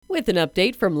With an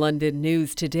update from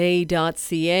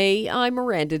LondonNewsToday.ca, I'm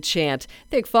Miranda Chant.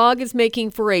 Thick fog is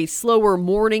making for a slower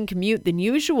morning commute than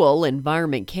usual.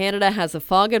 Environment Canada has a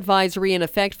fog advisory in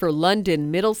effect for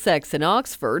London, Middlesex and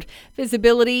Oxford.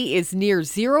 Visibility is near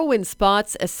zero in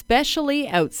spots, especially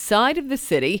outside of the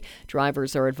city.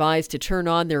 Drivers are advised to turn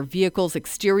on their vehicle's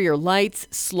exterior lights,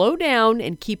 slow down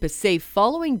and keep a safe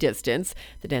following distance.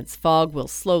 The dense fog will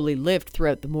slowly lift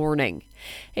throughout the morning.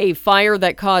 A fire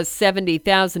that caused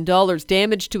 $70,000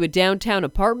 damage to a downtown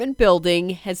apartment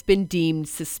building has been deemed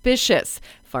suspicious.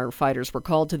 Firefighters were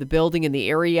called to the building in the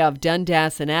area of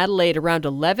Dundas and Adelaide around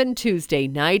 11 Tuesday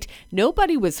night.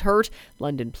 Nobody was hurt.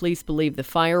 London police believe the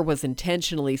fire was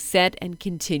intentionally set and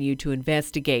continue to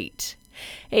investigate.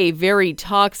 A very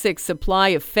toxic supply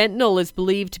of fentanyl is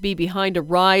believed to be behind a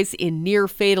rise in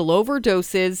near-fatal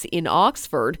overdoses in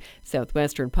Oxford.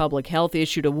 Southwestern Public Health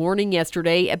issued a warning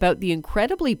yesterday about the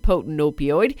incredibly potent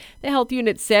opioid. The health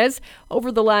unit says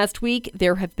over the last week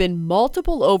there have been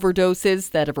multiple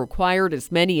overdoses that have required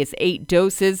as many as 8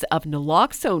 doses of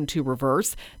naloxone to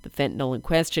reverse. The fentanyl in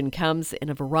question comes in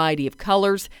a variety of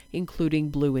colors, including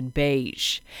blue and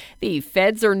beige. The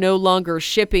feds are no longer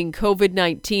shipping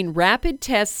COVID-19 rapid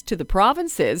tests to the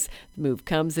provinces. The move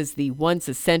comes as the once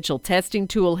essential testing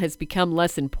tool has become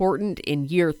less important in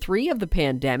year 3 of the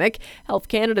pandemic. Health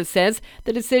Canada says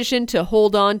the decision to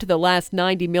hold on to the last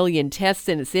 90 million tests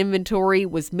in its inventory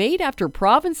was made after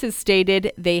provinces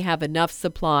stated they have enough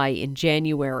supply in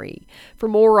January. For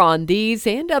more on these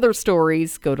and other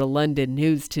stories, go to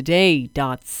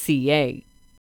londonnewstoday.ca.